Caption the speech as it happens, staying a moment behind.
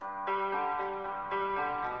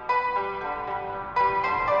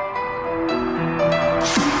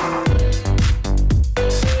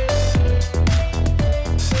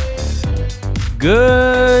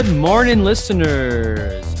Good morning,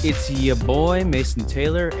 listeners. It's your boy, Mason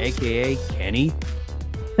Taylor, aka Kenny.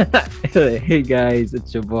 Hey guys,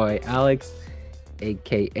 it's your boy Alex,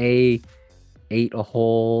 aka ate a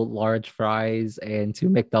whole large fries and two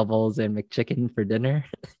McDoubles and McChicken for dinner.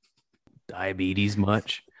 Diabetes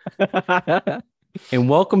much. And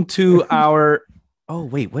welcome to our... Oh,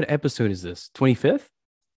 wait, what episode is this? 25th?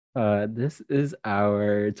 This is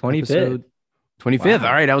our 25th. Episode 25th. Wow.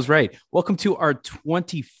 All right, I was right. Welcome to our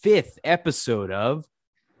 25th episode of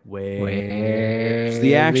Where's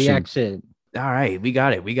the Action? All right, we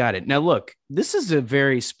got it. Now, look, this is a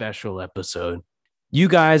very special episode. You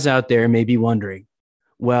guys out there may be wondering,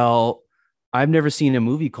 well, I've never seen a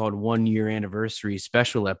movie called 1 Year Anniversary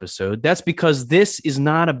Special Episode. That's because this is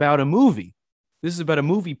not about a movie. This is about a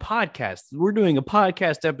movie podcast. We're doing a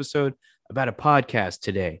podcast episode about a podcast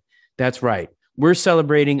today. That's right. We're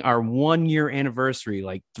celebrating our 1 year anniversary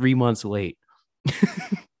like 3 months late.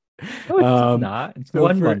 No, it's not. It's so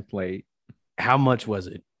 1 month late. How much was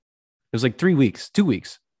it? It was like 3 weeks, 2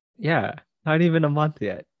 weeks. Yeah, not even a month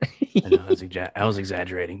yet. I know, I was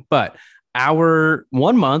exaggerating. But our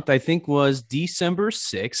 1 month, I think, was December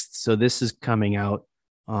 6th. So this is coming out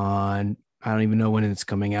on, I don't even know when it's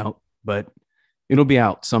coming out, but it'll be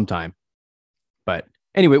out sometime. But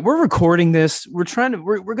anyway, we're recording this. We're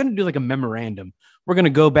going to do like a memorandum. We're going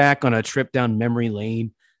to go back on a trip down memory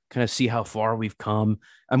lane, kind of see how far we've come.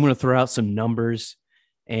 I'm going to throw out some numbers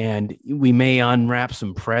and we may unwrap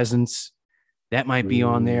some presents that might be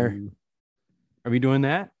on there. Are we doing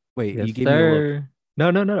that? Wait, Yes, you gave me a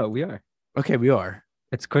look. No, we are. Okay, we are.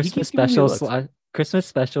 It's Christmas keeps giving me special Christmas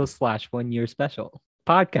special / 1 year special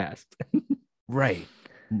podcast. Right.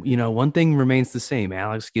 You know, one thing remains the same.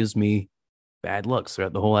 Alex gives me bad looks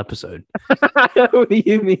throughout the whole episode. What do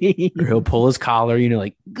you mean? Or he'll pull his collar,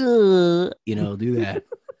 like, do that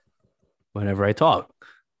whenever I talk.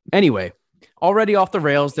 Anyway, already off the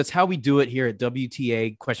rails. That's how we do it here at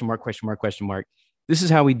WTA, question mark. This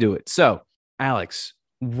is how we do it. So, Alex,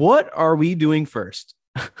 what are we doing first?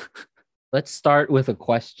 Let's start with a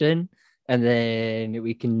question and then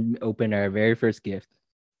we can open our very first gift.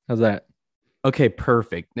 How's that? Okay,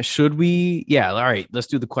 perfect. Now, should we? Yeah, all right. Let's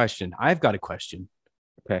do the question. I've got a question.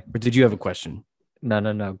 Okay. Or did you have a question?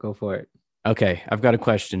 No. Go for it. Okay, I've got a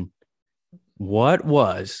question. What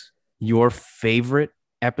was your favorite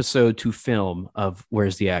episode to film of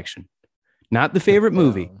Where's the Action? Not the favorite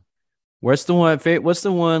movie. What's the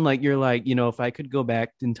one like you're like, if I could go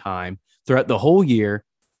back in time throughout the whole year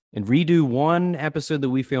and redo one episode that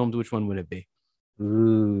we filmed, which one would it be?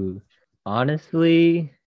 Ooh,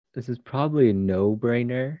 honestly, this is probably a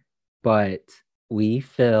no-brainer, but we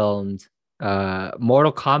filmed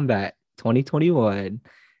Mortal Kombat 2021,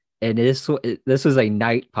 and this was a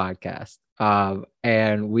night podcast.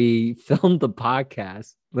 And we filmed the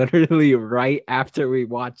podcast literally right after we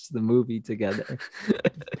watched the movie together.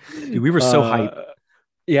 Dude, we were so hyped.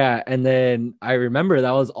 Yeah, and then I remember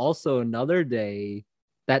that was also another day.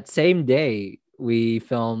 That same day, we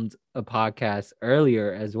filmed a podcast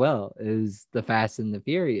earlier as well. It was the Fast and the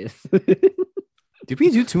Furious. Did we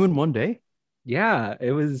do 2 in 1 day? Yeah,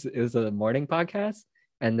 it was a morning podcast,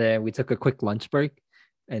 and then we took a quick lunch break,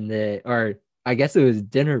 or I guess it was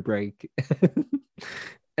dinner break.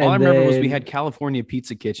 All I remember was we had California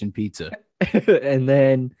Pizza Kitchen pizza. And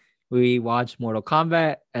then we watched Mortal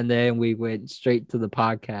Kombat, and then we went straight to the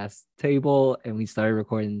podcast table and we started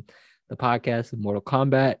recording the podcast of Mortal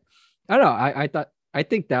Kombat. I don't know. I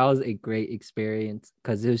think that was a great experience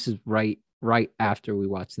because it was just right after we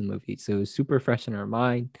watched the movie. So it was super fresh in our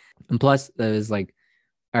mind. And plus, it was like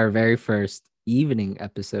our very first evening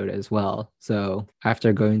episode as well. So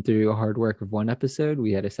after going through hard work of one episode,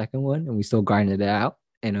 we had a second one and we still grinded it out.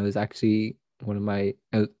 And it was actually one of my,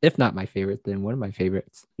 if not my favorite, then one of my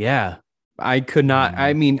favorites. Yeah, I could not.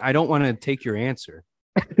 I mean, I don't want to take your answer,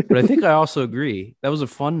 but I think I also agree. That was a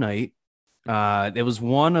fun night. It was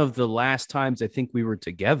one of the last times I think we were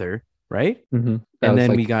together, right? Mm-hmm. And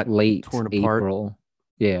then we got late torn apart. April.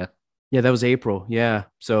 Yeah, that was April. Yeah,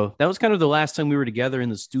 so that was kind of the last time we were together in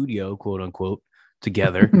the studio, quote unquote,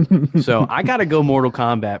 together. So I gotta go Mortal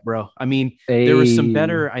Kombat, bro. I mean, there were some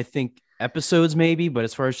better, I think, episodes maybe, but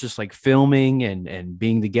as far as just like filming and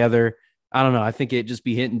being together, I don't know. I think it'd just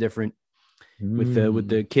be hitting different with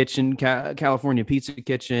the kitchen, California Pizza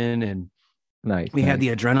Kitchen, and we had the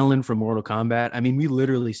adrenaline from Mortal Kombat. I mean, we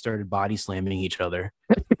literally started body slamming each other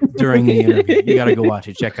during the interview. You got to go watch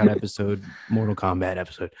it. Check out Mortal Kombat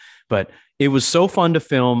episode. But it was so fun to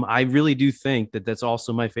film. I really do think that that's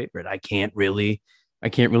also my favorite. I can't really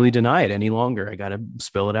deny it any longer. I got to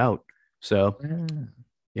spill it out. So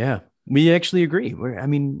yeah, we actually agree. I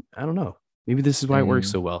don't know. Maybe this is why it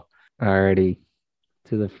works so well. Already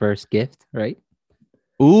to the first gift, right?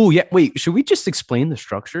 Ooh, yeah. Wait, should we just explain the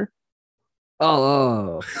structure?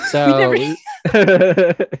 Oh, We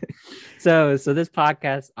so so this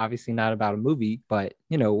podcast obviously not about a movie, but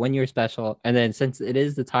when you're special, and then since it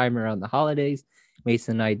is the time around the holidays,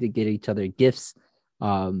 Mason and I did get each other gifts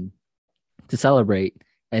to celebrate,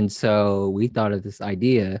 and so we thought of this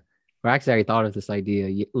idea. Or actually, I thought of this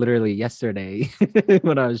idea literally yesterday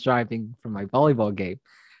when I was driving from my volleyball game.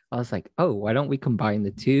 I was like, oh, why don't we combine the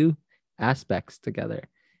two aspects together?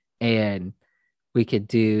 And we could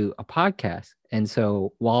do a podcast. And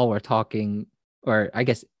so while we're talking, or I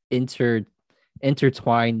guess intertwine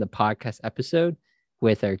the podcast episode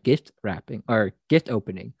with our gift wrapping or gift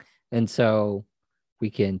opening. And so we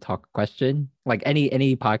can talk a question, like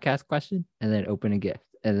any podcast question, and then open a gift,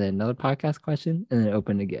 and then another podcast question, and then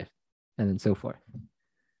open a gift, and then so forth.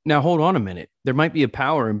 Now hold on a minute. There might be a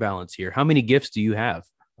power imbalance here. How many gifts do you have?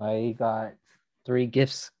 I got 3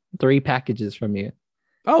 gifts, 3 packages from you.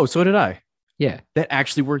 Oh, so did I. Yeah. That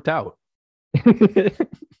actually worked out.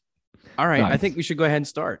 All right. Nice. I think we should go ahead and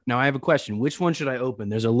start. Now I have a question. Which one should I open?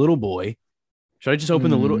 There's a little boy. Should I just open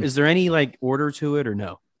the little? Is there any like order to it or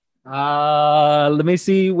no? Let me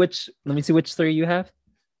see which 3 you have.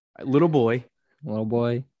 Little boy.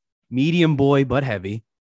 Medium boy, but heavy.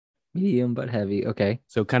 Okay.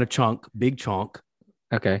 So kind of chunk, big chunk.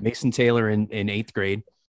 Okay. Mason Taylor in 8th grade.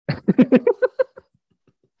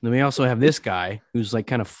 Then we also have this guy who's like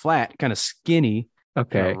kind of flat, kind of skinny,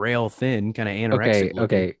 okay, rail thin, kind of anorexic.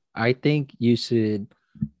 Okay. I think you should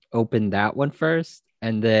open that one first,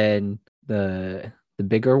 and then the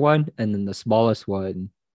bigger one, and then the smallest one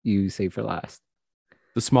you save for last.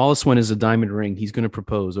 The smallest one is a diamond ring. He's going to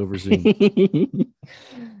propose over Zoom.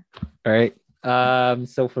 All right.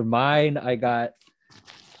 So for mine, I got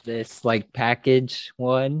this like package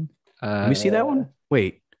one. Let me see that one.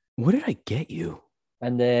 Wait, what did I get you?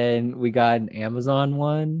 And then we got an Amazon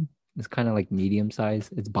one. It's kind of like medium size.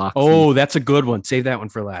 It's boxy. Oh, that's a good one. Save that one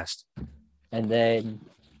for last. And then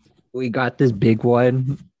we got this big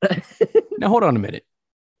one. Now hold on a minute.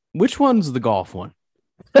 Which one's the golf one?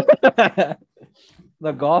 The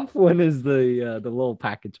golf one is the little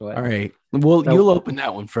package one. All right. Well, you'll open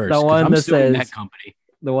that one first. The one I'm that still says in that company.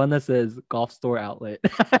 The one that says golf store outlet.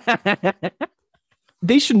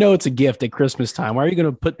 They should know it's a gift at Christmas time. Why are you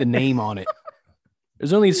going to put the name on it?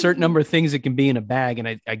 There's only a certain number of things that can be in a bag,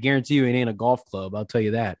 and I guarantee you it ain't a golf club. I'll tell you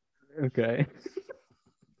that. Okay.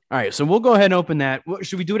 All right, so we'll go ahead and open that.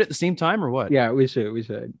 Should we do it at the same time or what? Yeah, we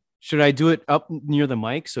should. Should I do it up near the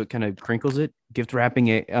mic so it kind of crinkles it? Gift wrapping,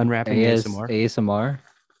 unwrapping ASMR.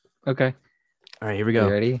 Okay. All right, here we go.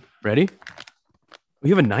 You ready?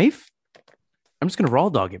 You have a knife? I'm just gonna raw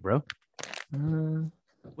dog it, bro.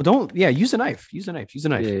 Use a knife.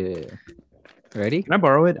 Yeah. Ready? Can I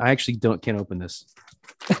borrow it? I actually can't open this.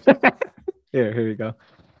 Here we go.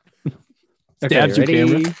 Okay,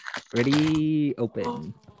 ready,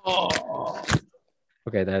 open. Oh.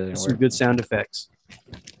 Okay, that didn't work. Some good sound effects.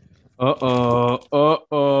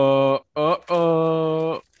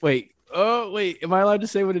 Wait. Am I allowed to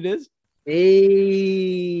say what it is?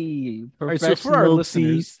 Hey, professional, right, so for our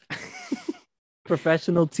listeners.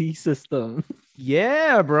 Professional tea system.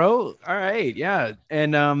 Yeah, bro. All right. Yeah.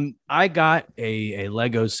 And I got a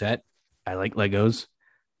Lego set. I like Legos.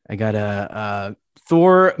 I got a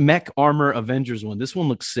Thor Mech Armor Avengers one. This one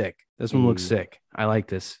looks sick. I like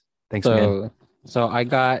this. Thanks, man. So I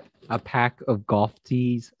got a pack of golf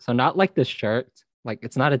tees. So not like the shirt. Like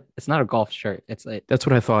it's not a golf shirt. That's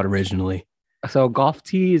what I thought originally. So golf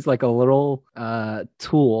tee is like a little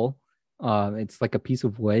tool. It's like a piece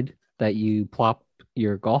of wood that you plop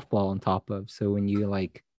your golf ball on top of. So when you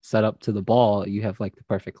like set up to the ball, you have like the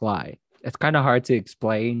perfect lie. It's kind of hard to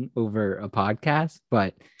explain over a podcast,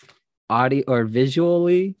 but audio or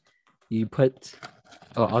visually, you put.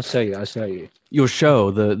 Oh, I'll show you. You'll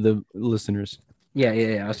show the listeners.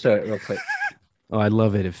 Yeah. I'll show it real quick. Oh, I'd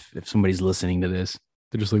love it if somebody's listening to this.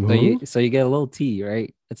 They're just like, so you get a little T,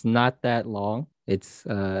 right? It's not that long. It's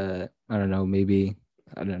I don't know, maybe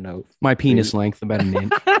my penis length, about an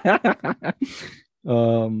inch.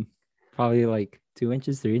 Probably like 2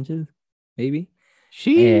 inches, 3 inches, maybe.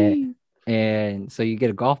 And so you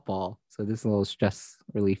get a golf ball. So this is a little stress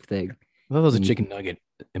relief thing. I thought it was a chicken nugget.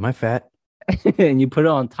 Am I fat? And you put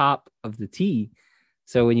it on top of the tee.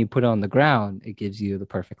 So when you put it on the ground, it gives you the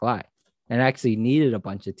perfect lie. And I actually needed a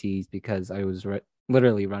bunch of tees because I was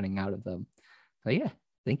literally running out of them. So yeah,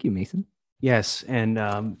 thank you, Mason. Yes, and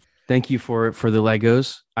thank you for the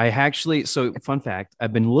Legos. Fun fact,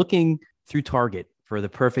 I've been looking through Target for the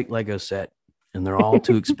perfect Lego set, and they're all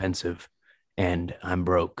too expensive, and I'm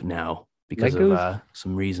broke now. because Legos? of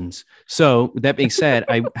some reasons. So with that being said,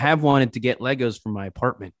 I have wanted to get Legos for my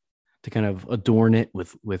apartment to kind of adorn it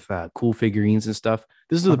with cool figurines and stuff.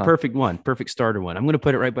 This is the perfect starter one. I'm going to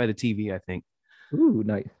put it right by the TV, I think. Ooh,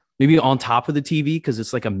 nice. Maybe on top of the TV because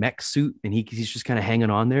it's like a mech suit and he's just kind of hanging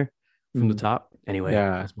on there from the top. Anyway,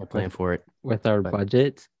 that's my plan for it. With our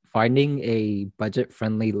budget, finding a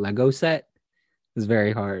budget-friendly Lego set is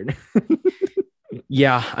very hard.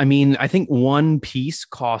 Yeah, I mean, I think one piece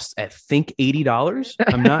costs, I think, $80.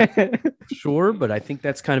 I'm not sure, but I think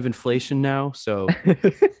that's kind of inflation now. So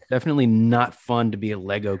definitely not fun to be a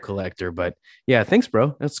Lego collector. But yeah, thanks,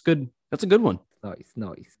 bro. That's good. That's a good one. Nice.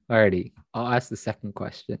 Alrighty, I'll ask the second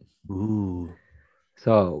question. Ooh.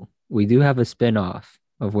 So we do have a spin-off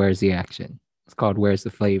of Where's the Action? It's called Where's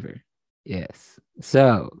the Flavor? Yes.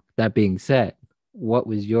 So that being said, what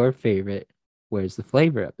was your favorite Where's the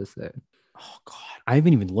Flavor episode? Oh God, I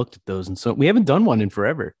haven't even looked at those, and so we haven't done one in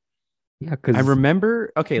forever. Yeah, because I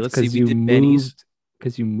remember. Okay, let's see. We did Benny's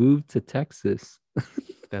because you moved to Texas.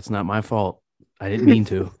 That's not my fault. I didn't mean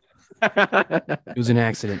to. It was an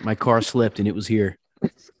accident. My car slipped, and it was here.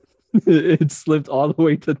 It slipped all the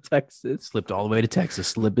way to Texas.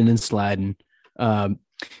 Slipping and sliding.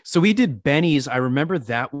 So we did Benny's. I remember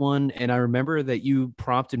that one, and I remember that you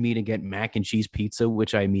prompted me to get mac and cheese pizza,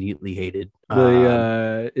 which I immediately hated.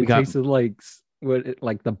 It tasted like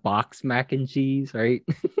the box mac and cheese, right?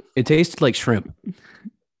 It tasted like shrimp,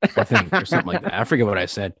 I think, or something like that. I forget what I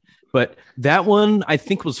said, but that one I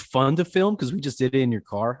think was fun to film because we just did it in your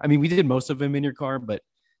car. I mean, we did most of them in your car, but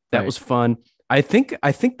that was fun. I think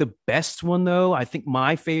the best one though, I think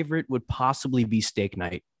my favorite would possibly be Steak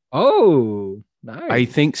Night. Oh, nice. I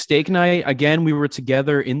think Steak Night, again, we were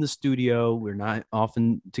together in the studio. We're not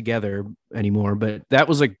often together anymore, but that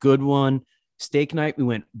was a good one. Steak Night, we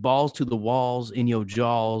went balls to the walls in your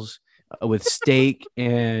jaws with steak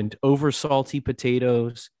and over salty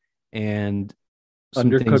potatoes and some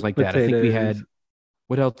undercooked things like potatoes. that. I think we had,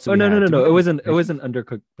 what else? No. It wasn't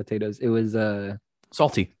undercooked potatoes. It was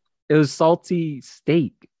salty. It was salty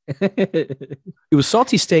steak. It was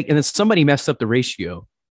salty steak, and then somebody messed up the ratio.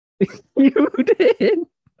 You did.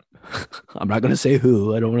 I'm not going to say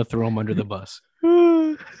who. I don't want to throw them under the bus.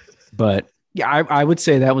 But yeah, I would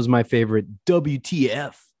say that was my favorite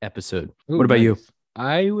WTF episode. Ooh, what about you?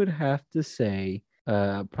 I would have to say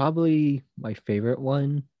probably my favorite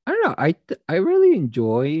one. I don't know. I really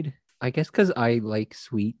enjoyed, I guess because I like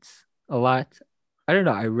sweets a lot. I don't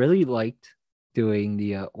know. I really liked doing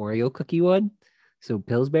the Oreo cookie one. So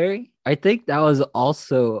Pillsbury. I think that was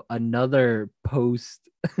also another post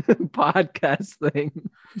podcast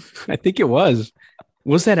thing. I think it was.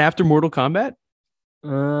 Was that after Mortal Kombat?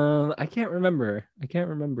 I can't remember.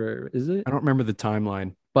 Is it? I don't remember the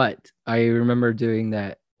timeline. But I remember doing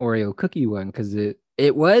that Oreo cookie one because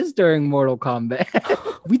it was during Mortal Kombat.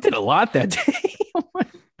 We did a lot that day.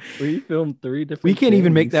 We filmed 3 different. We can't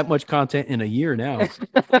even make that much content in a year now.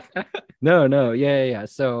 No. Yeah.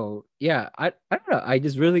 So yeah, I don't know. I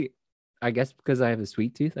guess because I have a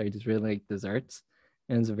sweet tooth, I just really like desserts.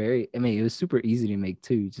 And it was super easy to make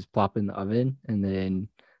too. You just plop in the oven and then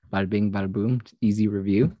bada bing, bada boom, easy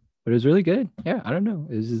review. But it was really good. Yeah, I don't know.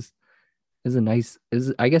 I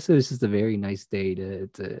guess it was just a very nice day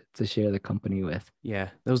to share the company with. Yeah,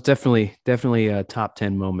 that was definitely a top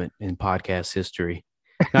 10 moment in podcast history.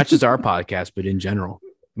 Not just our podcast, but in general.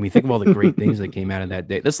 I mean, think of all the great things that came out of that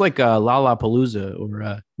day. That's like Lollapalooza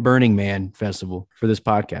or Burning Man festival for this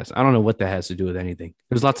podcast. I don't know what that has to do with anything.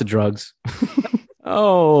 There's lots of drugs.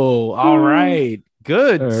 Oh, all right.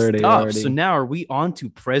 Good stuff. So now are we on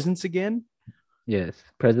to presents again? Yes.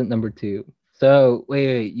 Present number 2. So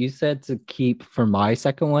wait. You said to keep for my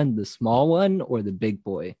second one, the small one or the big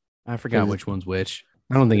boy? I forgot which one's which.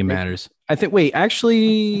 I don't think it matters. I think,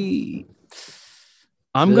 actually,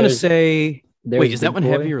 I'm going to say, is that one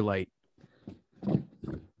heavy or light?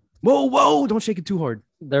 Whoa. Don't shake it too hard.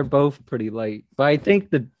 They're both pretty light, but I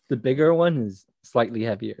think the bigger one is slightly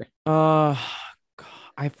heavier.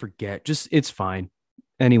 I forget. Just, it's fine.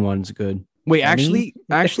 Anyone's good. Wait, actually,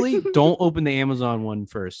 don't open the Amazon one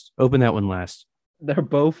first. Open that one last. They're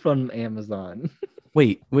both from Amazon.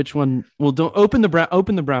 Wait, which one? Well, don't open the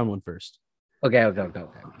brown one first. Okay.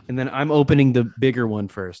 And then I'm opening the bigger one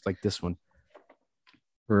first, like this one.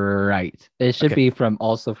 Right. It should be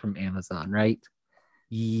also from Amazon, right?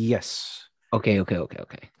 Yes. Okay. All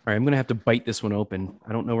right, I'm gonna have to bite this one open.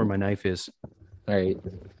 I don't know where my knife is. All right.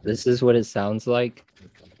 This is what it sounds like.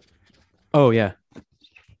 Oh yeah.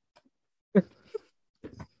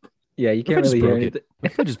 Yeah, you can't really hear anything.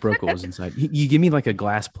 I just broke what was inside. You give me like a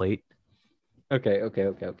glass plate. Okay.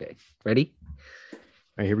 Ready? All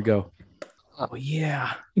right, here we go. Oh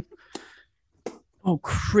yeah. Oh,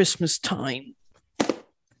 Christmas time.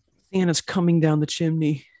 Santa's coming down the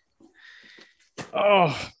chimney.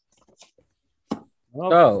 Oh, up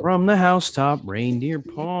Oh, from the housetop, reindeer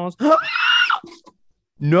paws.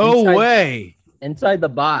 No inside way. inside the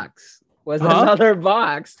box was Huh? another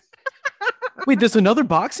box. Wait, there's another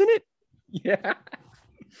box in it? Yeah.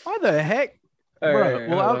 Why the heck? All Bro, right,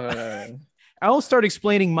 well, I'll start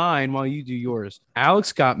explaining mine while you do yours.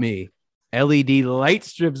 Alex got me LED light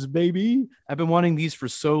strips, baby. I've been wanting these for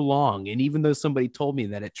so long. And even though somebody told me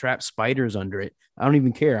that it traps spiders under it, I don't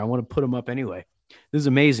even care. I want to put them up anyway. This is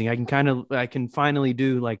amazing. I can finally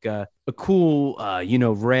do like a cool,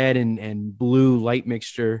 red and blue light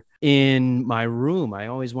mixture in my room. I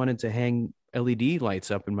always wanted to hang LED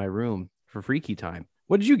lights up in my room for freaky time.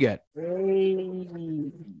 What did you get?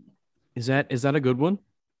 Is that a good one?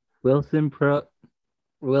 Wilson Pro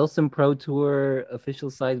Wilson Pro Tour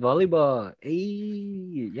official size volleyball. Hey,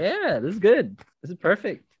 yeah, this is good. This is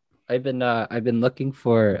perfect. I've been looking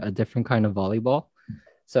for a different kind of volleyball.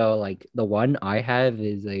 So like the one I have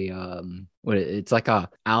is it's like a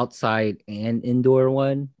outside and indoor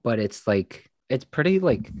one, but it's pretty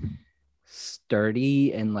like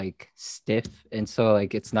sturdy and like stiff, and so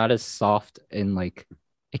like it's not as soft and like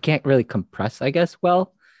it can't really compress, I guess,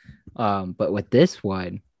 well. But with this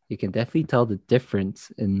one, you can definitely tell the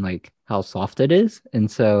difference in like how soft it is, and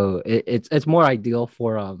so it's more ideal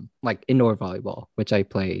for like indoor volleyball, which I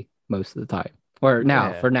play most of the time. Or now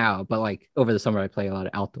Yeah. for now, but like over the summer I play a lot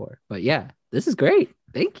of outdoor. But yeah, this is great.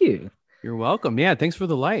 Thank you. You're welcome. Yeah, thanks for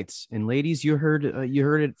the lights. And ladies, you heard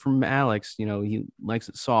it from Alex. You know he likes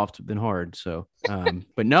it soft than hard. So,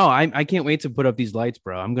 but no, I can't wait to put up these lights,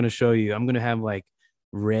 bro. I'm gonna show you. I'm gonna have like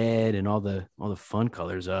red and all the fun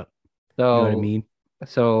colors up. You know what I So mean?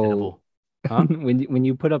 so Devil, huh? when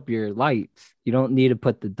you put up your lights, you don't need to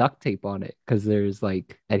put the duct tape on it because there's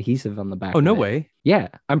like adhesive on the Oh, back of no it. way. Yeah,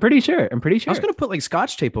 I'm pretty sure. I'm pretty I was sure. gonna put like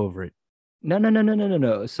Scotch tape over it. No, no, no, no, no, no,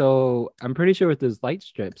 no. So I'm pretty sure with those light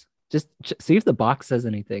strips, just see if the box says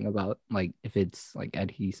anything about like if it's like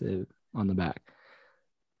adhesive on the back.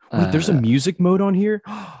 Wait, there's a Uh, music mode on here.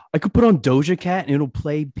 I could put on Doja Cat and it'll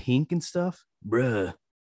play Pink and stuff. Bruh,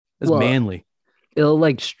 that's well, manly. it'll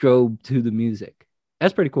like strobe to the music.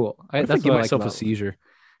 That's pretty cool. What if I That's give what I like myself a about. seizure?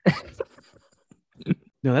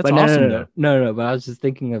 No, that's But no, no, awesome no, though. no, no, no. But I was just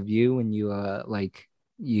thinking of you when you like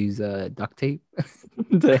use duct tape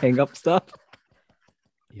to hang up stuff.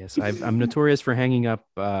 Yes, I'm notorious for hanging up,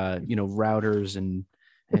 routers and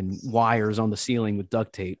wires on the ceiling with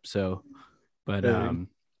duct tape. So, but Dang.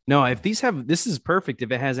 no, if this is perfect.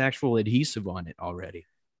 If it has actual adhesive on it already,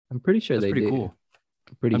 I'm pretty sure that's they pretty do. cool.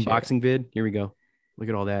 I'm pretty sure. Unboxing vid. Here we go. Look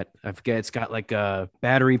at all that. I forget it's got like a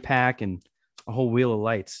battery pack and a whole wheel of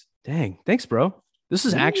lights. Dang, thanks, bro. This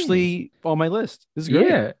is Yeah, actually on my list. This is great.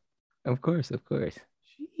 yeah. Of course, of course.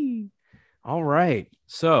 Gee. All right.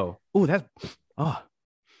 So, oh, it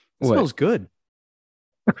What? smells good.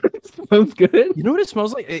 Smells good. You know what it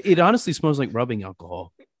smells like? It honestly smells like rubbing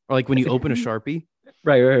alcohol, or like when you open a Sharpie.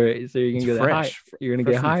 Right, right, right. So you're It's gonna get that high. fresh, You're gonna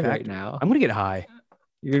fresh get from the high right factory. now. I'm gonna get high.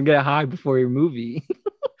 You're gonna get high before your movie.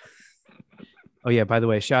 Oh yeah, by the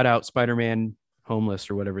way, shout out Spider-Man Homeless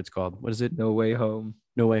or whatever it's called. What is it? No Way Home.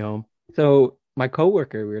 No Way Home. So my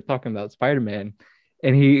coworker, we were talking about Spider-Man,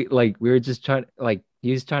 and he like we were just trying like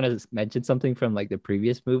he was trying to mention something from like the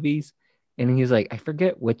previous movies, and he's like, I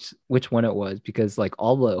forget which one it was because like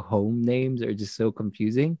all the home names are just so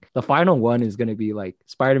confusing. The final one is gonna be like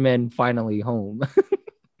Spider-Man Finally Home.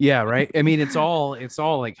 Yeah, right. I mean, it's all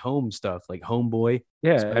like home stuff, like Homeboy.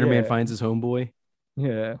 Yeah, Spider-Man yeah, finds his homeboy.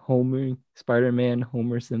 yeah. Homer, Spider-Man,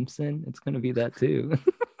 Homer Simpson. It's gonna be that too.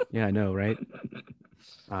 Yeah, I know, right?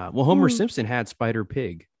 Well, Homer Simpson had Spider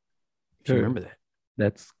Pig. If you Sure. remember that,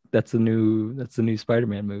 That's the new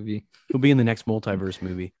Spider-Man movie. he'll be in the next multiverse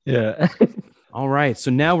movie. Yeah. All right, so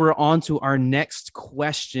now we're on to our next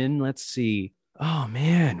question. Let's see. Oh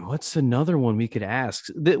man, what's another one we could ask?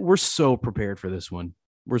 We're so prepared for this one.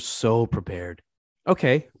 We're so prepared.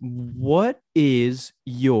 Okay, what is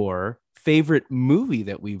your favorite movie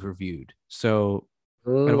that we've reviewed? So,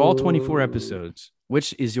 out of all 24 Oh, episodes,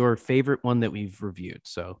 which is your favorite one that we've reviewed?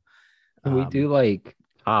 So, can we do um, like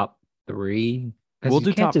top three? we'll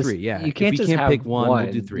Because do top three. Yeah, you if can't we just can't have pick one, we'll do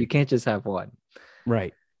one. You three. can't just have one.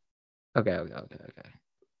 Right. Okay, okay, okay, okay.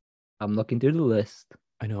 I'm looking through the list.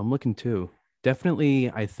 I know. I'm looking too.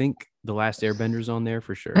 Definitely, I think the Last Airbender's on there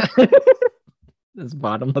for sure. This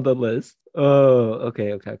bottom of the list. Oh,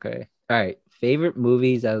 okay, okay, okay. All right. Favorite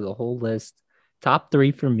movies out of the whole list. Top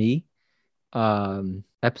three for me.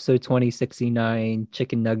 Episode 2069,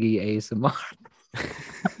 Chicken Nugget ASMR.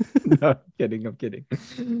 No, I'm kidding. I'm kidding.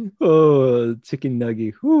 Oh, Chicken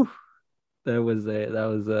Nugget. Whew. that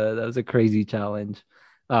was a crazy challenge.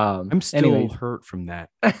 I'm still Anyways, hurt from that.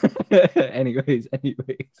 anyways.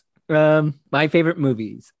 My favorite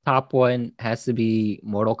movies. Top one has to be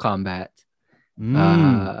Mortal Kombat. Mm.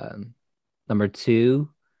 Um, Number two,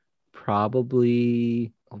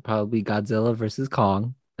 probably Godzilla versus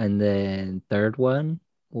Kong, and then third one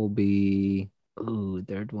will be. Ooh,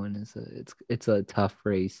 third one is it's a tough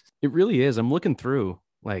race. It really is. I'm looking through.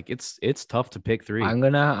 Like it's tough to pick three. I'm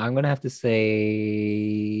gonna have to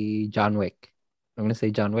say John Wick. I'm gonna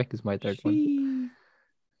say John Wick is my third one. Gee,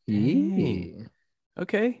 dang. Yeah.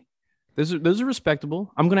 Okay. Those are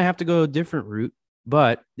respectable. I'm gonna have to go a different route,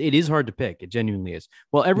 but it is hard to pick. It genuinely is.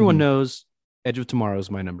 Well, everyone Mhm. knows Edge of Tomorrow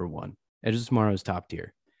is my number one. Edge of Tomorrow is top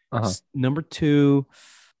tier. Uh-huh. Number two,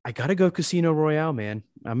 I gotta go Casino Royale, man.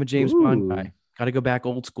 I'm a James Bond Ooh. guy. Gotta go back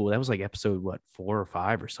old school. That was like episode what 4 or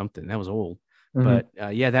 5 or something. That was old. Mhm.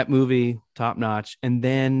 But yeah, that movie top notch. And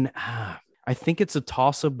then I think it's a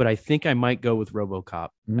toss up, but I think I might go with RoboCop.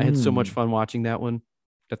 I had so much Mm. fun watching that one.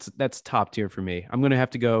 That's top tier for me. I'm gonna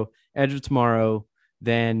have to go Edge of Tomorrow,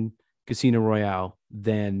 then Casino Royale,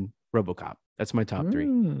 then RoboCop. That's my top three.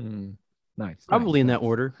 Mm. Nice, nice, Probably in that nice.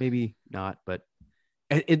 order, maybe not, but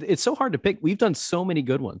it's so hard to pick. We've done so many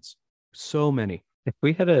good ones, so many. If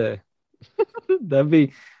we had a that'd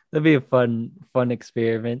be a fun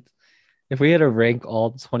experiment. If we had to rank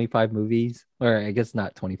all 25 movies, or I guess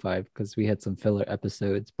not 25 because we had some filler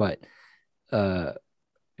episodes, but uh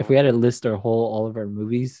if we had to list our whole all of our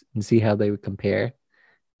movies and see how they would compare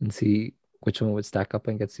and see which one would stack up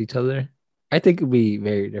against each other, I think it'd be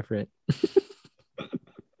very different.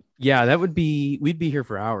 Yeah, that would be. We'd be here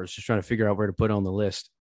for hours just trying to figure out where to put on the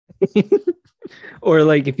list. Or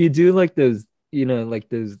like if you do like those, like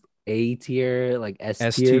those A tier, like S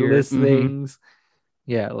S tier tier, listings.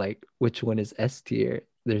 Yeah, like which one is S tier?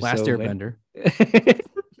 There's Last so many. Airbender.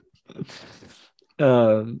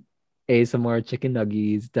 um ASMR chicken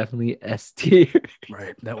nuggies, definitely S tier.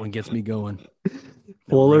 Right, that one gets me going. That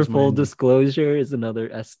Fuller rubs my full ending. disclosure is another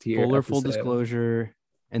S tier Fuller Full episode. Disclosure,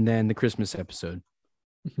 and then the Christmas episode.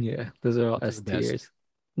 Yeah, those are all Those are S the best. tiers.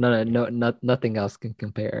 Nothing else can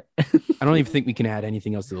compare. I don't even think we can add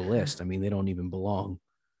anything else to the list. I mean, they don't even belong.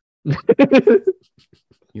 You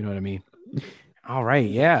know what I mean? All right,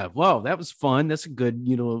 yeah. Well, that was fun. That's a good,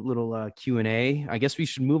 little Q&A. I guess we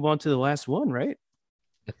should move on to the last one, right?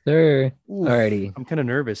 Sir. Oof, Alrighty. I'm kind of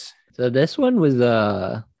nervous. So this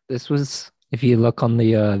was if you look on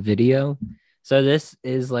the video. So this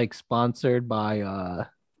is like sponsored by or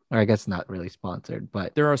I guess not really sponsored,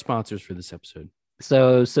 but There are sponsors for this episode.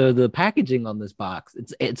 so the packaging on this box,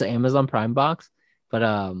 it's an Amazon Prime box,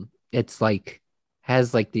 but it's like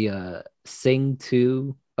has like the Sing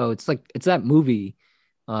 2. Oh, it's that movie.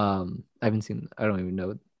 I don't even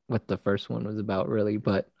know what the first one was about really,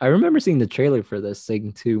 but I remember seeing the trailer for the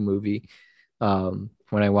Sing 2 movie when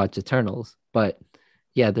I watched Eternals. But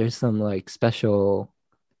yeah, there's some like special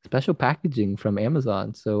packaging from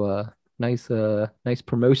Amazon. So nice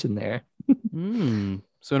promotion there.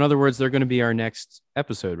 So in other words, they're going to be our next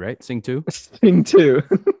episode, right? Sing 2. Sing 2.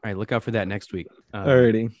 All right, look out for that next week.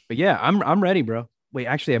 Alrighty. But yeah, I'm ready, bro. Wait,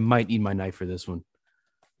 actually, I might need my knife for this one.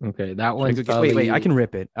 Okay, that Should I one's go probably wait, I can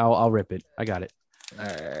rip it. I'll rip it. I got it. all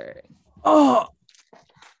right. Oh,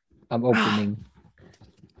 I'm opening.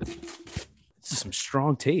 this is some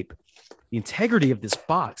strong tape. The integrity of this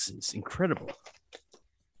box is incredible.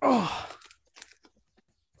 Oh,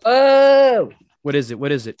 Oh, what is it?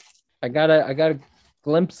 What is it? I got a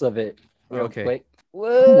glimpse of it real Okay. quick.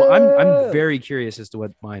 Well, Whoa. I'm very curious as to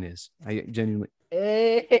what mine is. I genuinely.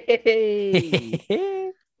 Hey.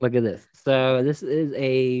 Look at this. So this is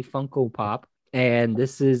a Funko Pop, and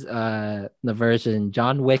this is the version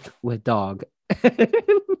John Wick with dog.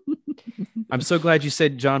 I'm so glad you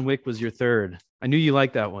said John Wick was your third. I knew you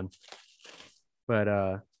liked that one.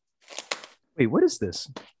 But wait, what is this?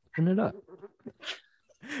 Turn it up.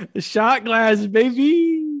 A shot glass,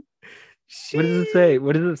 baby. What does it say?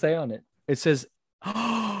 What does it say on it? It says,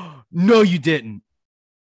 oh, no, you didn't.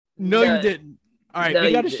 No, you didn't. All right, No,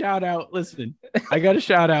 we got you to didn't. shout out. Listen, I got to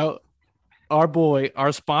shout out our boy,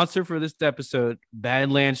 our sponsor for this episode,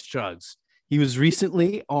 Badlands Chugs. He was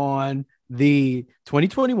recently on the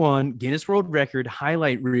 2021 Guinness World Record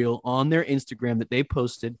highlight reel on their Instagram that they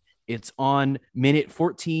posted. It's on minute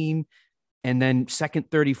 14 and then second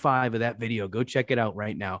 35 of that video. Go check it out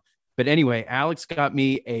right now. But anyway, Alex got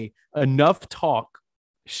me a enough talk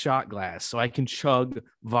shot glass so I can chug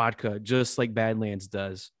vodka just like Badlands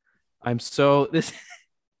does. I'm so this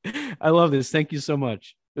I love this. Thank you so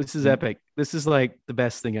much. This is epic. This is like the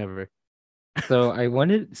best thing ever. So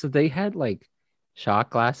they had like shot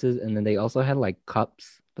glasses and then they also had like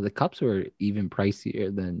cups, but the cups were even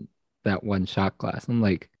pricier than that one shot glass.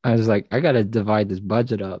 I was like, I gotta divide this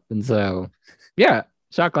budget up. And so yeah,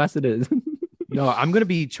 shot glass it is. No, I'm gonna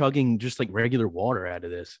be chugging just like regular water out of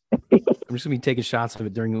this. I'm just gonna be taking shots of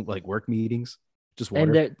it during like work meetings. Just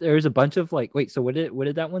water. And there's a bunch of like, wait, so what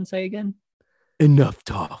did that one say again? Enough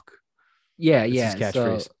talk. Yeah, That's yeah. his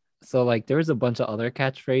catchphrase. So like there was a bunch of other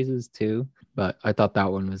catchphrases too, but I thought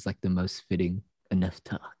that one was like the most fitting. Enough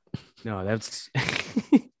talk. No, that's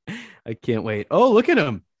I can't wait. Oh, look at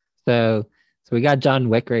him. So we got John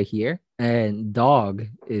Wick right here, and Dog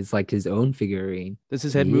is like his own figurine. Does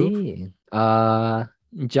his head move?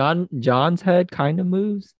 John's head kind of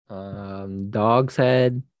moves. Dog's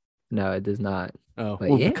head, no, it does not. Oh, But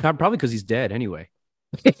well, yeah. probably because he's dead anyway.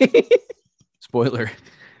 Spoiler.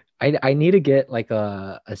 I need to get like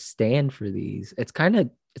a stand for these. It's kind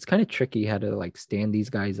of tricky how to like stand these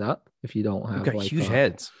guys up if you don't have Got like huge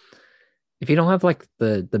heads. If you don't have like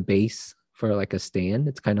the base for like a stand,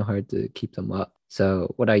 it's kind of hard to keep them up.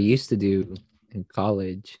 So what I used to do in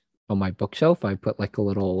college on my bookshelf, I put like a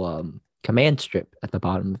little command strip at the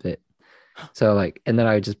bottom of it. So like, and then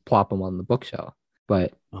I would just plop them on the bookshelf.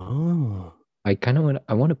 But I kind of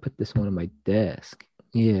want to put this one on my desk.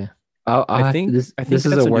 Yeah. I think this that's is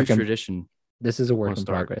a new work in, tradition. this is a work in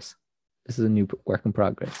start. progress. This is a new work in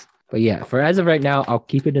progress. But yeah, for as of right now, I'll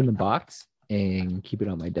keep it in the box and keep it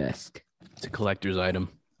on my desk. It's a collector's item.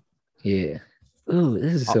 Yeah. Oh,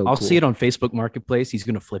 this is so I'll cool. see it on Facebook Marketplace. He's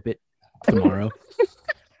gonna flip it tomorrow.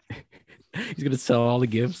 He's gonna sell all the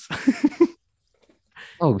gifts.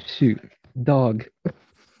 Oh shoot. Dog.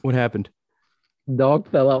 What happened? Dog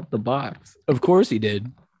fell out the box. Of course he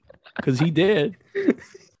did. Because he did.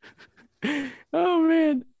 Oh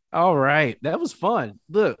man. All right. That was fun.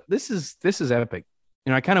 Look, this is epic.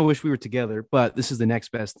 And I kind of wish we were together, but this is the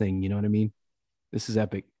next best thing. You know what I mean? This is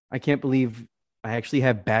epic. I can't believe I actually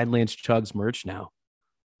have Badlands Chugs merch now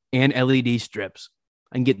and LED strips.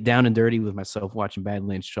 I can get down and dirty with myself watching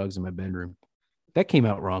Badlands Chugs in my bedroom. That came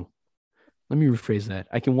out wrong. Let me rephrase that.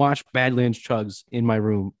 I can watch Badlands Chugs in my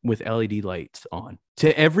room with LED lights on.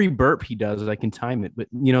 To every burp he does, I can time it. But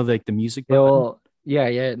you know, like the music button. Well,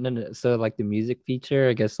 yeah. No. So like the music feature,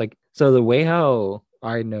 I guess so the way how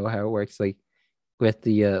I know how it works, like with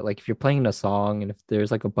the like if you're playing a song and if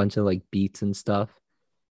there's like a bunch of like beats and stuff,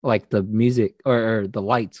 like the music or the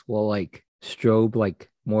lights will like strobe like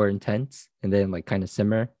more intense and then like kind of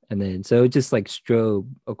simmer and then so it just like strobe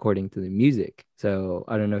according to the music. So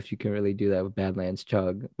I don't know if you can really do that with Badlands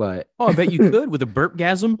Chug, but I bet you could with a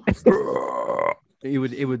burpgasm.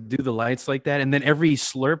 it would do the lights like that, and then every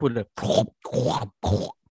slurp would.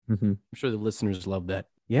 I'm sure the listeners love that.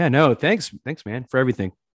 Yeah, no, thanks, man, for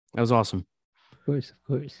everything. That was awesome. Of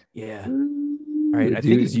course. Yeah. All right, I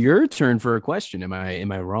think it's your turn for a question. Am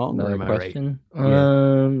I wrong or am I right?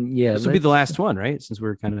 Yeah. This will be the last one, right? Since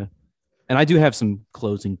we're kind of, and I do have some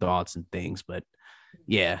closing thoughts and things, but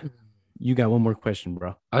yeah, you got one more question,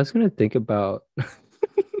 bro. I was gonna think about.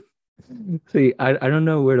 See, I don't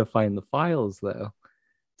know where to find the files though.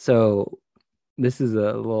 So this is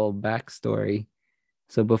a little backstory.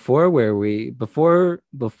 So before Where's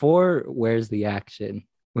the Action,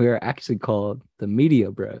 we were actually called the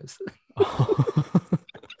Media Bros.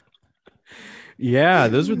 Yeah,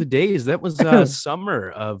 those were the days. That was summer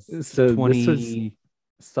of 20. This was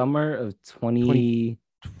summer of 20.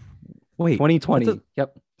 Wait, 2020.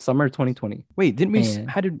 Yep, summer 2020. Wait, didn't we?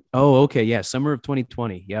 Oh, okay, yeah, summer of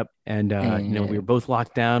 2020. Yep, and we were both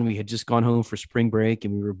locked down. We had just gone home for spring break,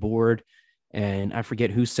 and we were bored. And I forget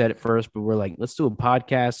who said it first, but we're like, let's do a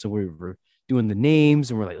podcast. So we were doing the names,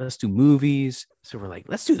 and we're like, let's do movies. So we're like,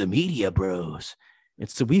 let's do the Media Bros. And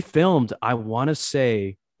so we filmed. I want to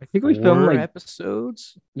say. I think we filmed like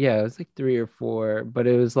episodes. Yeah, it was like 3 or 4, but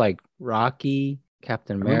it was like Rocky,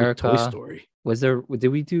 Captain America, Toy Story. Did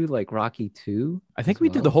we do like Rocky 2? I think we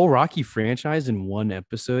did the whole Rocky franchise in one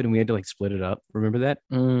episode and we had to like split it up. Remember that?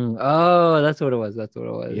 Oh, that's what it was.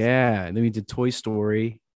 Yeah. And then we did Toy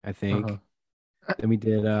Story, I think. Then we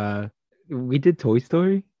did Toy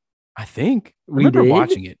Story? I think. I remember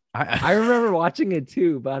watching it. I remember watching it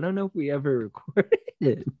too, but I don't know if we ever recorded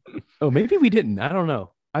it. Oh, maybe we didn't. I don't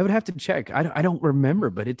know. I would have to check. I don't remember,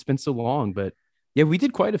 but it's been so long. But yeah, we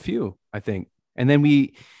did quite a few, I think. And then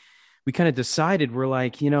we kind of decided we're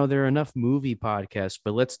like, there are enough movie podcasts,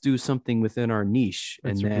 but let's do something within our niche.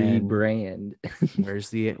 Let's and then rebrand. where's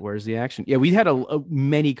the action? Yeah, we had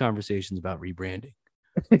many conversations about rebranding.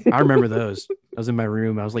 I remember those. I was in my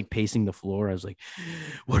room. I was like pacing the floor. I was like,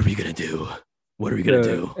 what are we gonna do? What are we gonna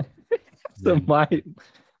do? So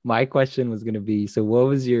my question was gonna be, so what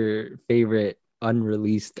was your favorite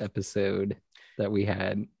unreleased episode that we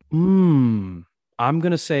had? I'm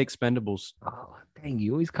gonna say Expendables. Oh, dang,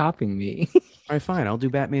 you always copying me. All right, fine. I'll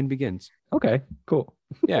do Batman Begins. Okay, cool.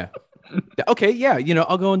 Yeah. Okay, yeah,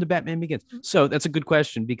 I'll go into Batman Begins. So that's a good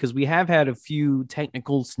question because we have had a few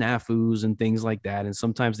technical snafus and things like that, and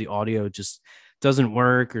sometimes the audio just doesn't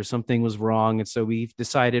work or something was wrong, and so we've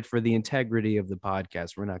decided for the integrity of the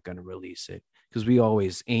podcast, we're not going to release it because we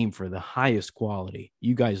always aim for the highest quality.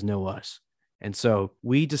 You guys know us. And so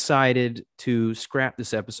we decided to scrap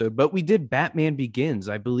this episode, but we did Batman Begins.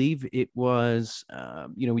 I believe it was,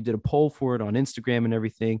 we did a poll for it on Instagram and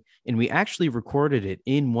everything. And we actually recorded it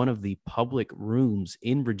in one of the public rooms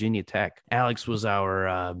in Virginia Tech. Alex was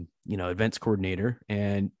our, events coordinator,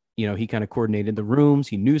 and, he kind of coordinated the rooms.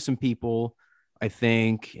 He knew some people, I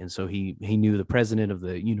think. And so he knew the president of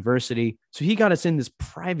the university. So he got us in this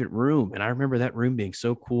private room. And I remember that room being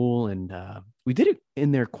so cool. And we did it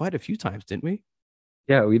in there quite a few times, didn't we?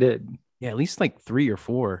 Yeah, we did. Yeah, at least like 3 or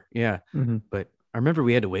 4. Yeah. Mm-hmm. But I remember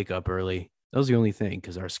we had to wake up early. That was the only thing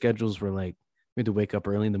because our schedules were like, we had to wake up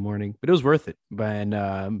early in the morning, but it was worth it. But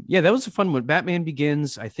that was a fun one. Batman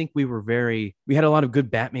Begins. I think we had a lot of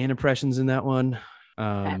good Batman impressions in that one.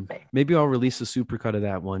 Maybe I'll release a supercut of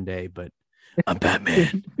that one day, but I'm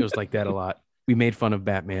Batman. It was like that a lot. We made fun of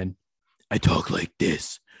Batman. I talk like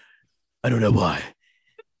this. I don't know why.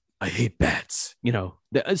 I hate bats,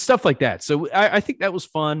 stuff like that. So I think that was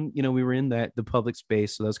fun. We were in the public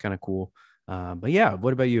space, so that was kind of cool. But yeah,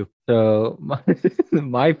 what about you? So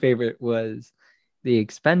my favorite was The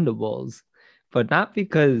Expendables, but not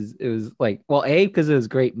because it was like, well, A, because it was a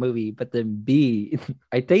great movie, but then B,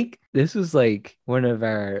 I think this was like one of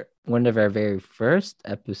our very first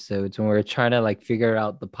episodes when we were trying to like figure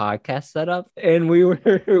out the podcast setup, and we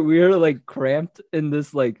were like cramped in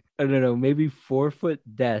this like, I don't know, maybe 4-foot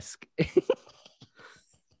desk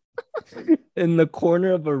in the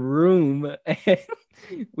corner of a room, and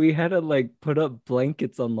we had to like put up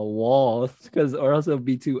blankets on the walls because or else it would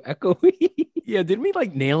be too echoey. Yeah, didn't we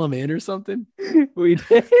like nail them in or something? We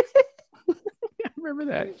did. I remember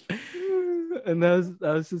that. And that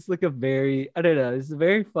was just like a very, I don't know, it's a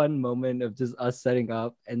very fun moment of just us setting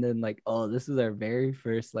up, and then like, oh, this is our very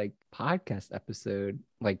first like podcast episode,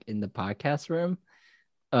 like in the podcast room,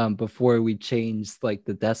 before we changed like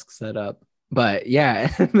the desk setup. But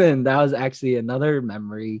yeah, and then that was actually another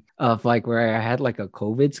memory of like where I had like a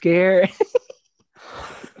COVID scare.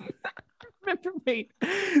 Remember, wait.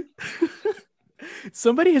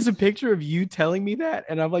 Somebody has a picture of you telling me that,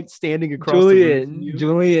 and I'm like standing across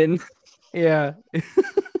Julian. Yeah.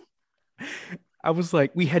 I was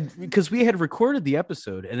like, because we had recorded the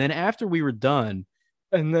episode, and then after we were done,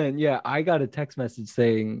 and then I got a text message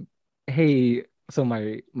saying, hey, so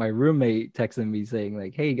my roommate texted me saying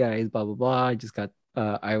like, hey guys, blah blah blah, I just got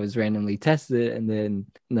I was randomly tested, and then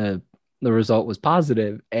the result was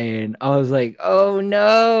positive, and I was like, oh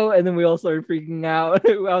no, and then we all started freaking out.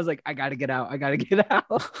 I was like, I gotta get out.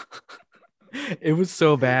 It was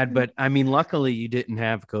so bad, but I mean, luckily you didn't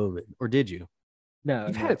have COVID, or did you? No,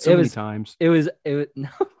 you've had it so many times. It was no.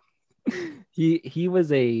 He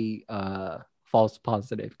was a false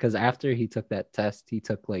positive because after he took that test, he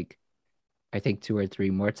took like I think 2 or 3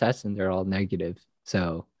 more tests, and they're all negative.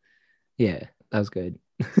 So yeah, that was good.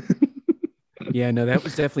 Yeah, no, that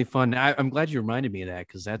was definitely fun. I'm glad you reminded me of that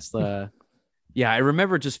because that's I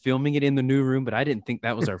remember just filming it in the new room, but I didn't think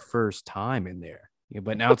that was our first time in there. Yeah,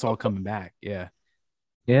 but now it's all coming back. Yeah.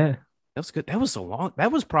 Yeah. That was good.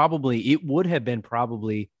 It would have been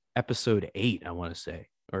probably episode 8, I want to say,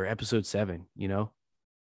 or episode 7,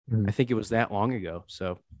 I think it was that long ago.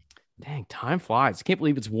 So dang, time flies. I can't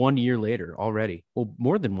believe it's 1 year later already. Well,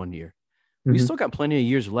 more than 1 year. We still got plenty of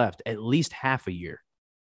years left, at least half a year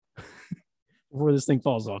before this thing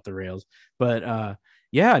falls off the rails. But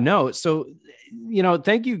so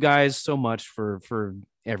thank you guys so much for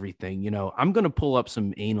everything. I'm going to pull up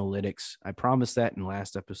some analytics. I promised that in the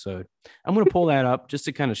last episode. I'm going to pull that up just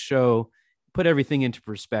to kind of put everything into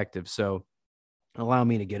perspective. So allow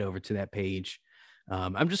me to get over to that page.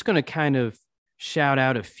 I'm just going to kind of shout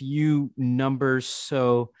out a few numbers.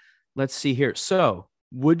 So let's see here. So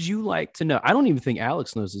would you like to know? I don't even think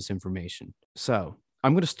Alex knows this information. So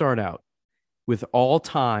I'm going to start out with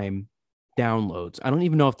all-time downloads. I don't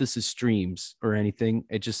even know if this is streams or anything.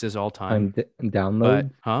 It just says all-time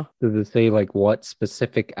download. Huh? Does it say like what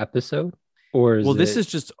specific episode? Or this is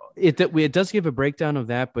just it. It does give a breakdown of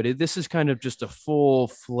that, but this is kind of just a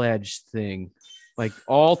full-fledged thing, like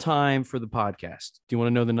all-time for the podcast. Do you want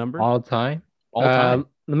to know the number? All-time. All-time.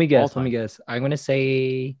 Let me guess. I'm gonna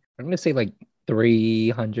say like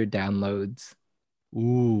 300 downloads.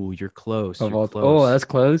 Ooh, you're close. Close. Oh, that's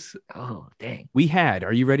close. Oh, dang.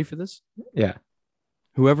 Are you ready for this? Yeah.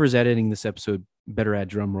 Whoever's editing this episode, better add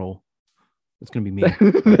drum roll. It's gonna be me.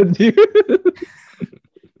 Dude.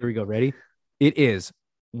 Here we go. Ready? It is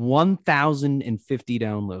 1,050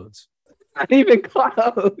 downloads. Not even close.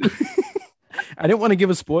 I didn't want to give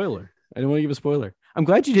a spoiler. I'm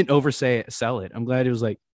glad you didn't sell it. I'm glad it was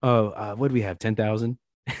like, what do we have? 10,000.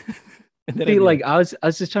 See, like I was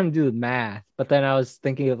just trying to do the math, but then I was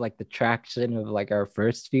thinking of like the traction of like our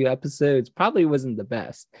first few episodes probably wasn't the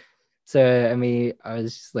best. So I mean, I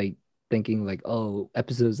was just like thinking like, oh,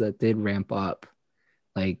 episodes that did ramp up,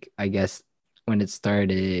 like I guess when it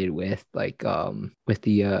started with the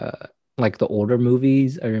older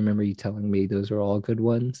movies. I remember you telling me those were all good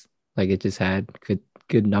ones. Like it just had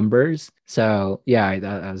good numbers. So yeah,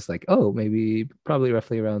 I was like, oh, maybe probably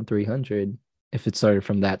roughly around 300 if it started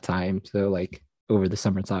from that time. So like over the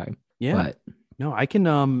summertime. Yeah. But no, I can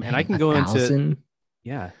and I can go 1,000?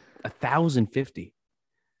 into 1,050.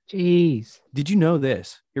 Jeez. Did you know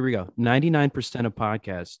this? Here we go. 99% of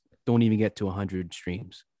podcasts don't even get to 100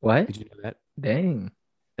 streams. What? Did you know that? Dang.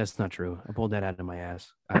 That's not true. I pulled that out of my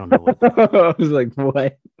ass. I don't know what. I was like,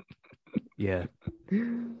 what? Yeah.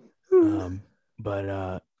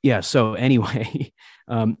 Yeah. So anyway,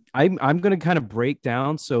 I'm gonna kind of break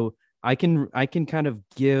down so I can kind of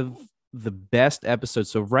give the best episode.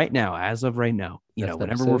 So right now, as of right now,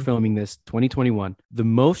 whenever we're filming this, 2021, the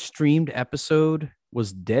most streamed episode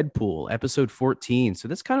was Deadpool, episode 14. So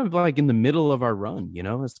that's kind of like in the middle of our run.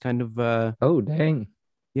 It's kind of oh dang.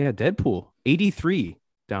 Yeah, Deadpool, 83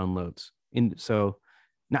 downloads. So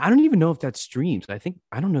now I don't even know if that's streams. I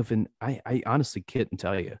don't know if I honestly couldn't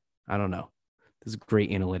tell you. I don't know. This is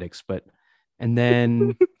great analytics, and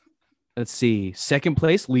then let's see. Second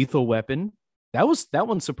place, Lethal Weapon. That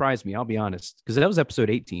one surprised me. I'll be honest, because that was episode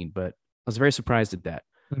 18, but I was very surprised at that.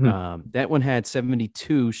 Mm-hmm. That one had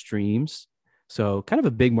 72 streams, so kind of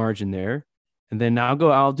a big margin there. And then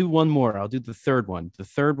I'll do one more. I'll do the third one. The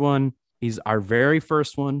third one is our very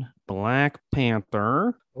first one, Black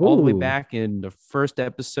Panther, all the way back in the first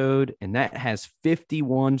episode, and that has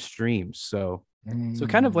 51 streams. So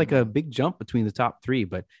kind of like a big jump between the top three,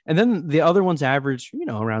 and then the other ones average,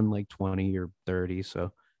 around like 20 or 30.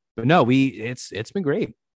 So, but no, it's been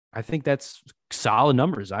great. I think that's solid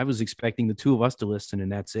numbers. I was expecting the two of us to listen,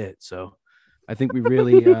 and that's it. So I think we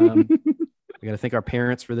really, we got to thank our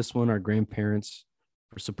parents for this one, our grandparents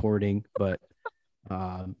for supporting, but,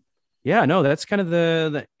 yeah, no, that's kind of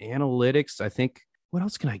the analytics. I think, what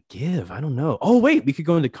else can I give? I don't know. Oh, wait, we could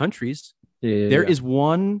go into countries. There is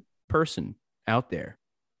one person out there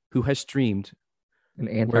who has streamed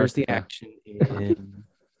Where's the Action in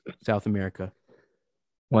South America.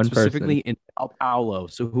 One specifically person. In Sao Paulo.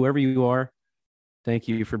 So whoever you are, thank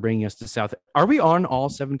you for bringing us to South. Are we on all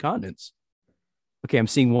 7 continents? Okay, I'm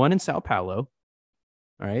seeing one in Sao Paulo.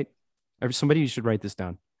 All right. Somebody should write this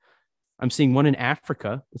down. I'm seeing one in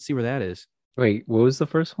Africa. Let's see where that is. Wait, what was the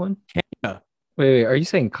first one? Kenya. Wait, are you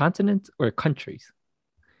saying continents or countries?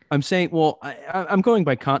 I'm saying, well, I'm going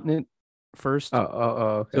by continent first.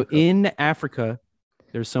 Okay, so in Africa,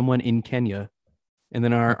 there's someone in Kenya. And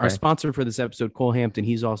then our sponsor for this episode, Cole Hampton,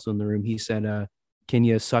 he's also in the room. He said, can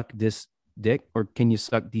you suck this dick or can you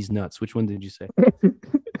suck these nuts? Which one did you say?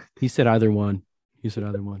 He said either one. He's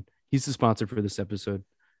the sponsor for this episode.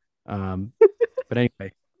 But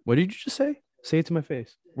anyway, what did you just say? Say it to my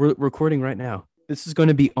face. We're recording right now. This is going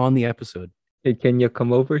to be on the episode. Hey, can you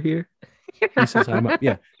come over here? He says,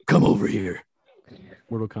 yeah, come over here.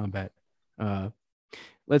 Mortal Kombat.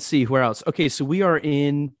 Let's see where else. Okay, so we are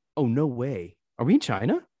in. Oh no way. Are we in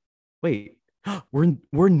China? Wait, we're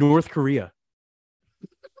in North Korea.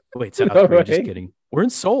 Wait, South Korea. Right. Just kidding. We're in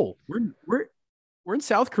Seoul. We're in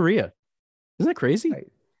South Korea. Isn't that crazy?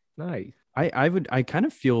 Nice. I kind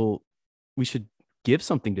of feel we should give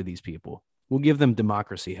something to these people. We'll give them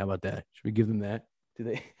democracy. How about that? Should we give them that? Do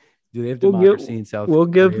they have democracy in South Korea? We'll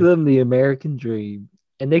give them the American dream,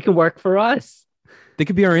 and they can work for us. They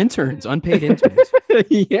could be our interns, unpaid interns.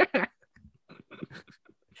 Yeah.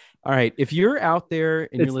 All right. If you're out there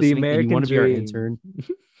and you're listening and you want to be our intern,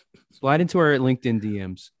 slide into our LinkedIn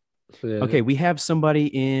DMs. Okay. We have somebody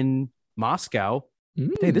in Moscow.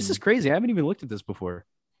 Hey, this is crazy. I haven't even looked at this before.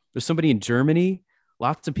 There's somebody in Germany,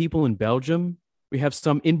 lots of people in Belgium. We have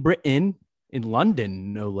some in Britain, in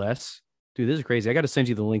London, no less. Dude, this is crazy. I got to send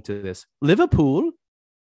you the link to this. Liverpool.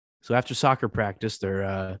 So after soccer practice,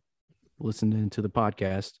 they're listening to the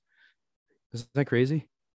podcast. Isn't that crazy?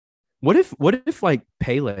 What if like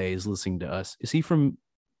Pele is listening to us? Is he from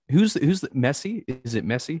who's Messi? Is it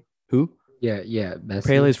Messi? Who? Yeah, Messi.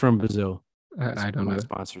 Pele's from Brazil. I don't know. My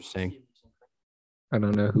sponsor's saying. I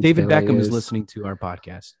don't know who David Pele Beckham is listening to our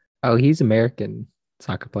podcast. Oh, he's American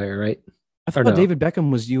soccer player, right? I thought David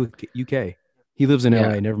Beckham was UK. He lives in Yeah.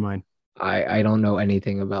 LA. Never mind. I don't know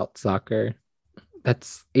anything about soccer.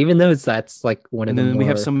 That's even though that's like one of And the then we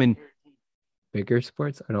have more some in. bigger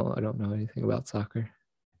sports. I don't know anything about soccer.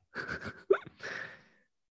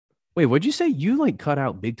 Wait, what'd you say? You like cut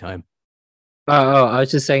out big time. Oh, I was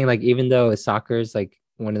just saying, like, even though soccer is like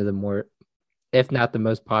one of the more, if not the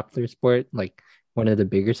most popular sport, like one of the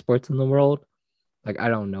bigger sports in the world, like I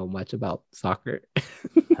don't know much about soccer.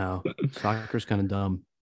 Oh, soccer's kind of dumb.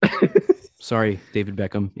 Sorry, David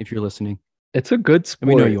Beckham, if you're listening. It's a good And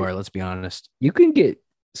we know sport. you are, let's be honest. You can get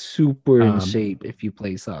super in Um, shape if you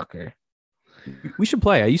play soccer. we should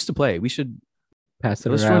play. I used to play. We should Pass it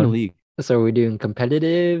let's join a around. league. So are we doing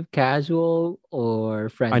competitive, casual, or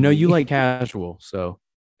I know you friendly? like casual, so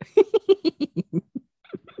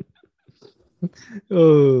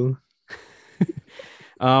Oh,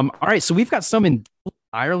 all right. So we've got some in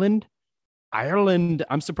Ireland. Ireland,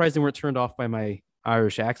 I'm surprised they weren't turned off by my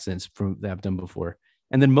Irish accents from that I've done before.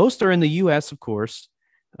 And then most are in the US, of course.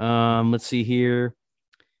 Let's see here.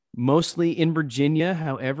 Mostly in Virginia.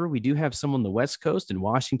 However, we do have some on the West Coast in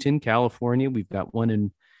Washington, California. We've got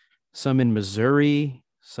some in Missouri,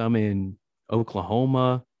 some in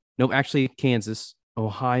Oklahoma. No, actually, Kansas,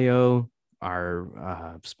 Ohio.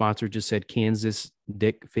 Our sponsor just said Kansas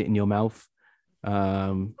dick fit in your mouth.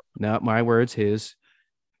 Not my words, his.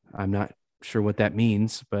 I'm not sure what that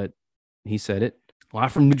means, but he said it. A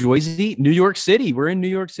lot from New Jersey, New York City. We're in New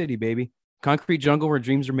York City, baby. Concrete jungle where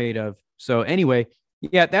dreams are made of. So anyway,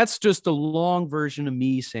 yeah, that's just a long version of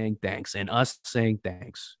me saying thanks and us saying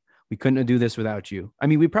thanks. We couldn't do this without you. I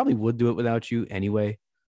mean, we probably would do it without you anyway,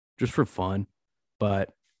 just for fun. But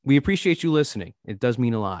we appreciate you listening. It does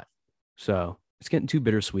mean a lot. So it's getting too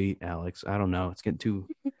bittersweet, Alex. I don't know. It's getting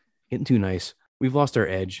too nice. We've lost our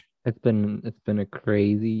edge. it's been a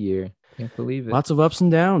crazy year. Can't believe it. Lots of ups and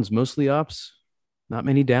downs, mostly ups. Not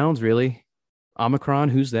many downs, really. Omicron,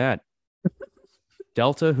 who's that?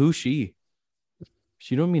 Delta, who's she?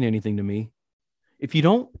 She don't mean anything to me. If you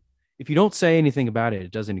don't say anything about it,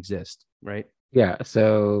 it doesn't exist, right? Yeah,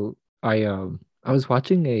 so I was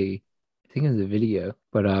watching I think it was a video,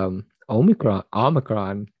 but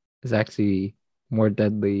Omicron is actually more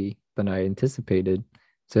deadly than I anticipated.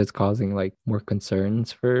 So it's causing like more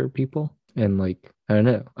concerns for people. And like I don't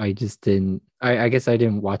know, I just didn't I guess I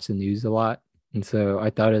didn't watch the news a lot. And so I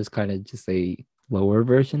thought it was kind of just a lower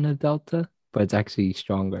version of Delta, but it's actually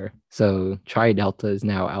stronger. So Tri Delta is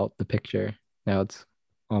now out the picture. Now it's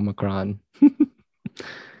Omicron.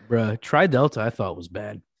 Bruh, Tri Delta I thought was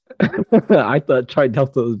bad. I thought Tri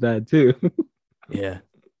Delta was bad too. Yeah.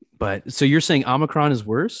 But so you're saying Omicron is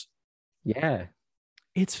worse? Yeah.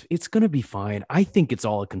 It's gonna be fine. I think it's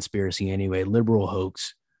all a conspiracy anyway. Liberal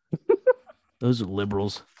hoax. Those are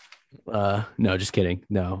liberals. No, just kidding.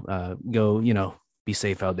 No, go, be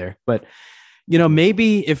safe out there. But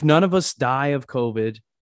maybe if none of us die of COVID,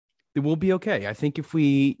 it will be okay. I think if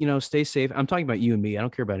we, stay safe. I'm talking about you and me. I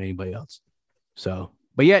don't care about anybody else. So,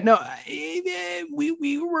 but yeah, no,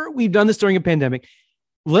 we've done this during a pandemic.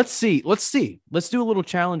 Let's see. Let's do a little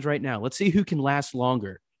challenge right now. Let's see who can last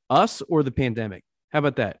longer, us or the pandemic. How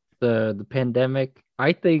about that? The pandemic,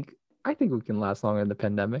 I think we can last longer than the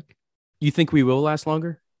pandemic. You think we will last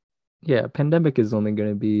longer? Yeah, pandemic is only going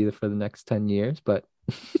to be for the next 10 years, but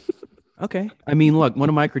Okay. I mean, look, one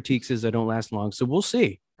of my critiques is I don't last long. So we'll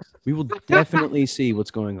see. We will definitely see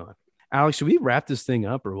what's going on. Alex, should we wrap this thing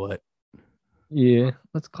up or what? yeah,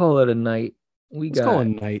 let's call it a night. Let's call it a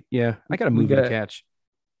night. Yeah. I got a we movie to got catch.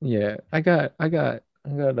 yeah, I don't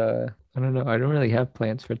know. I don't really have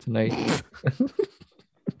plans for tonight.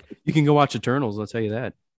 You can go watch Eternals. I'll tell you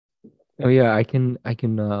that. Oh yeah, I can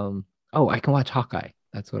watch Hawkeye.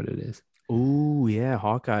 That's what it is. Oh, yeah.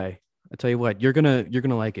 Hawkeye. I tell you what, you're gonna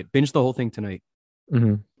like it. Binge the whole thing tonight.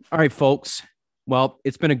 Mm-hmm. All right, folks. Well,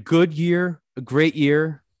 it's been a good year, a great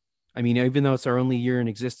year. I mean, even though it's our only year in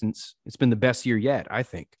existence, it's been the best year yet, I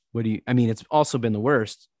think. I mean, it's also been the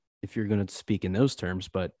worst if you're going to speak in those terms,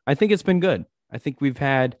 but I think it's been good. I think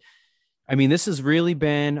this has really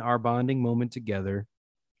been our bonding moment together.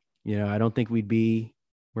 I don't think we'd be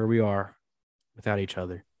where we are without each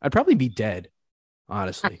other. I'd probably be dead,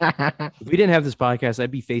 honestly. If we didn't have this podcast,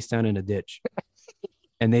 I'd be face down in a ditch.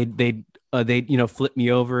 And they'd flip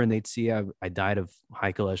me over and they'd see I died of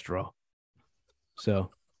high cholesterol.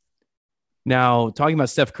 So now talking about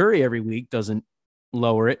Steph Curry every week doesn't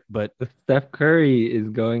lower it, but Steph Curry is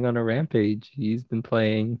going on a rampage. He's been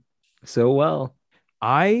playing so well.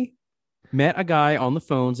 I met a guy on the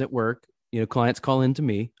phones at work. Clients call in to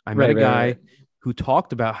me. I met a guy who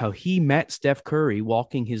talked about how he met Steph Curry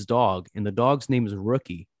walking his dog, and the dog's name is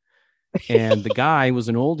Rookie. And the guy was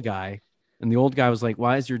an old guy, And the old guy was like,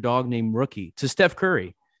 "Why is your dog named Rookie?" To Steph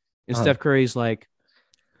Curry. And Steph Curry's like,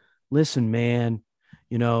 "Listen, man,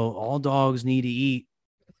 all dogs need to eat."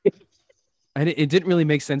 And it didn't really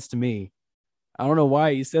make sense to me. I don't know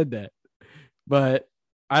why he said that, but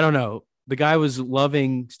I don't know. The guy was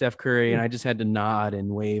loving Steph Curry, and I just had to nod and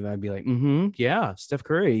wave. I'd be like, yeah, Steph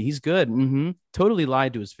Curry, he's good. Totally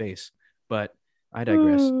lied to his face, but I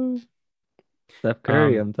digress. Steph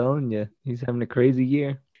Curry, I'm telling you, he's having a crazy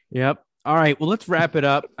year. Yep. All right. Well, let's wrap it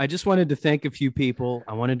up. I just wanted to thank a few people.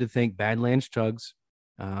 I wanted to thank Badlands Chugs.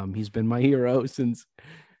 He's been my hero since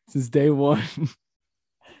day one.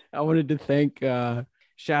 I wanted to thank,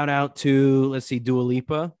 shout out to, let's see, Dua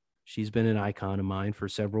Lipa. She's been an icon of mine for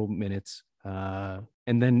several minutes. And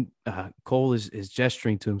then Cole is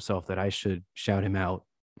gesturing to himself that I should shout him out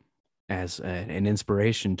as an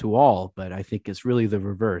inspiration to all, but I think it's really the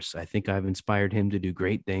reverse. I think I've inspired him to do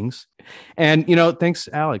great things. And, thanks,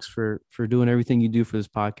 Alex, for doing everything you do for this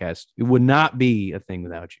podcast. It would not be a thing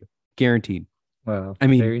without you. Guaranteed. Wow. I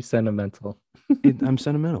mean, very sentimental. I'm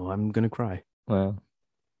sentimental. I'm going to cry. Wow.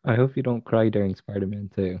 I hope you don't cry during Spider-Man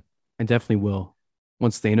 2. I definitely will.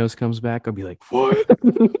 Once Thanos comes back, I'll be like, what?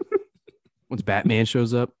 Once Batman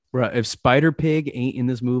shows up, bro, if Spider-Pig ain't in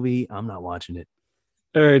this movie, I'm not watching it.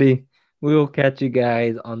 Alrighty. We will catch you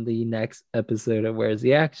guys on the next episode of Where's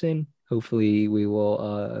the Action. Hopefully we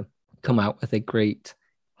will come out with a great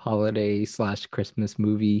holiday / Christmas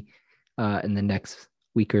movie in the next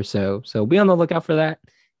week or so. So be on the lookout for that.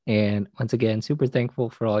 And once again, super thankful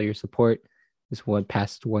for all your support this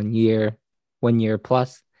past 1 year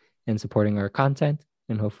plus, and supporting our content.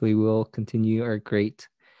 And hopefully we'll continue our great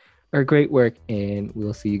work, and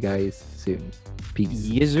we'll see you guys soon. Peace.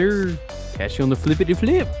 Yes, sir. Catch you on the flippity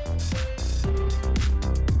flip.